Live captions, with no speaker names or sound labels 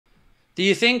Do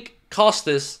you think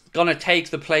Costas going to take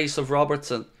the place of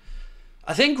Robertson?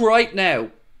 I think right now,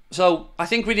 so I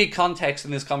think we need context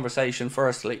in this conversation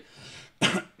firstly.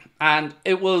 And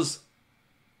it was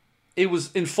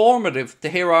informative to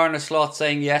hear Arne Slot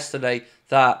saying yesterday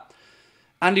that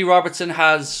Andy Robertson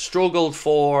has struggled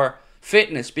for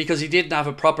fitness because he didn't have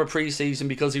a proper pre-season,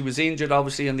 because he was injured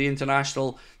obviously in the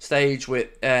international stage with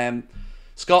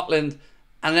Scotland,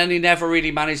 and then he never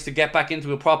really managed to get back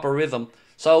into a proper rhythm.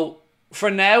 So for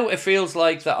now, it feels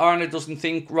like that Arne doesn't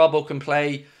think Robbo can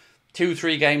play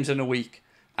 2-3 games in a week,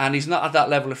 and he's not at that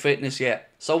level of fitness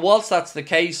yet. So whilst that's the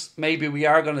case, maybe we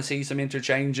are going to see some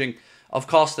interchanging of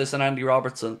Costas and Andy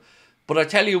Robertson. But I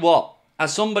tell you what,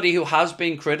 as somebody who has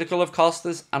been critical of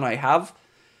Costas, and I have,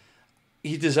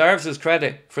 he deserves his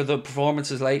credit for the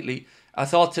performances lately. I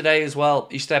thought today as well,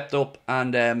 he stepped up,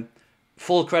 and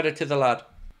full credit to the lad.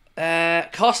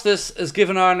 Costas has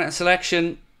given Arne a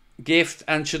selection gift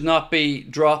and should not be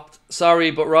dropped.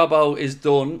 Sorry, but Robbo is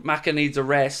done. Macca needs a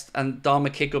rest, and Dom a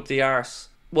kick up the arse.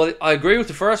 Well, I agree with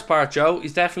the first part, Joe.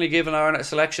 He's definitely given Arne a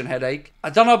selection headache. I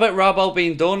don't know about Robbo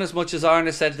being done, as much as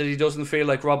Arne said that he doesn't feel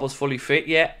like Robbo's fully fit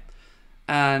yet.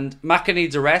 And Macca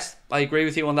needs a rest. I agree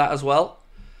with you on that as well.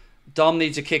 Dom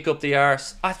needs a kick up the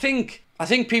arse. I think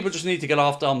people just need to get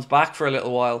off Dom's back for a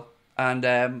little while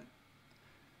and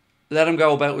let him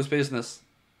go about his business.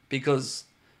 Because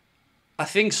I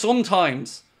think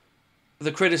sometimes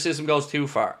the criticism goes too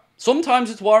far. Sometimes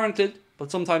it's warranted,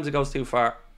 but sometimes it goes too far.